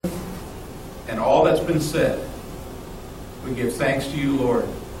and all that's been said, we give thanks to you, Lord,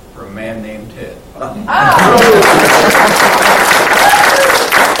 for a man named Ted.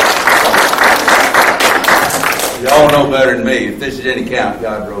 Y'all know better than me. If this is any count,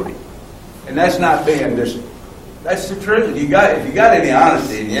 God wrote it. And that's not being just, that's the truth. If you got any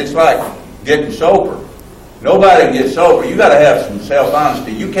honesty in you, it's like getting sober. Nobody gets sober. You got to have some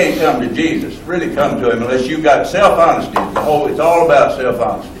self-honesty. You can't come to Jesus, really come to Him, unless you've got self-honesty. It's all about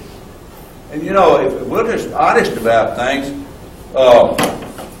self-honesty. And you know, if we're just honest about things, in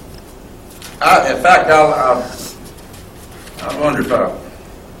fact, I wonder if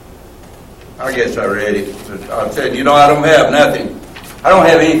I guess I read it. I said, you know, I don't have nothing. I don't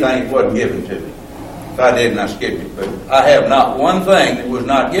have anything that wasn't given to me. If I didn't, I skipped it. But I have not one thing that was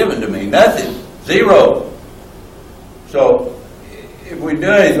not given to me. Nothing. Zero. So, if we do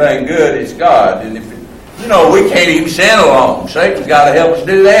anything good, it's God. And if you know, we can't even sin alone. Satan's got to help us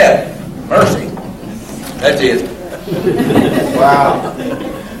do that. Mercy. That's it. Wow.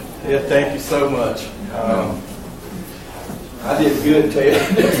 Yeah, thank you so much. I did good, Ted.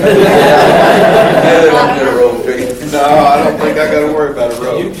 No, I don't think I got to worry about a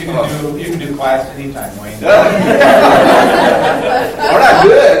road. You can do class anytime, Wayne. Aren't I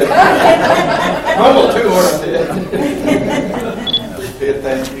good? Humble too, aren't I, Ted? Ted,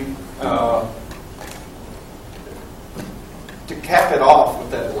 thank you. To cap it off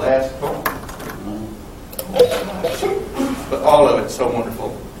with that last point, but all of it's so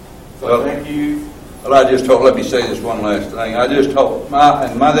wonderful. So thank you. Well, I just hope, let me say this one last thing. I just hope,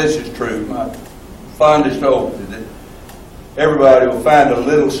 this is true, my fondest hope is that everybody will find a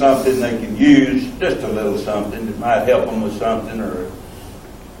little something they can use, just a little something that might help them with something, or in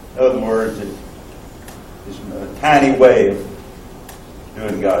other words, it's a tiny way of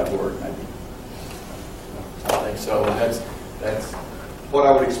doing God's work, maybe. I think so. That's what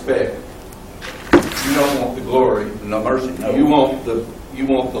I would expect. You don't want the glory. No mercy. No. You want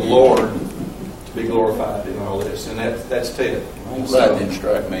the Lord to be glorified in all this, and that's Ted. That didn't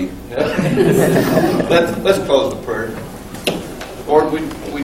strike me. Let's close with prayer. Lord, we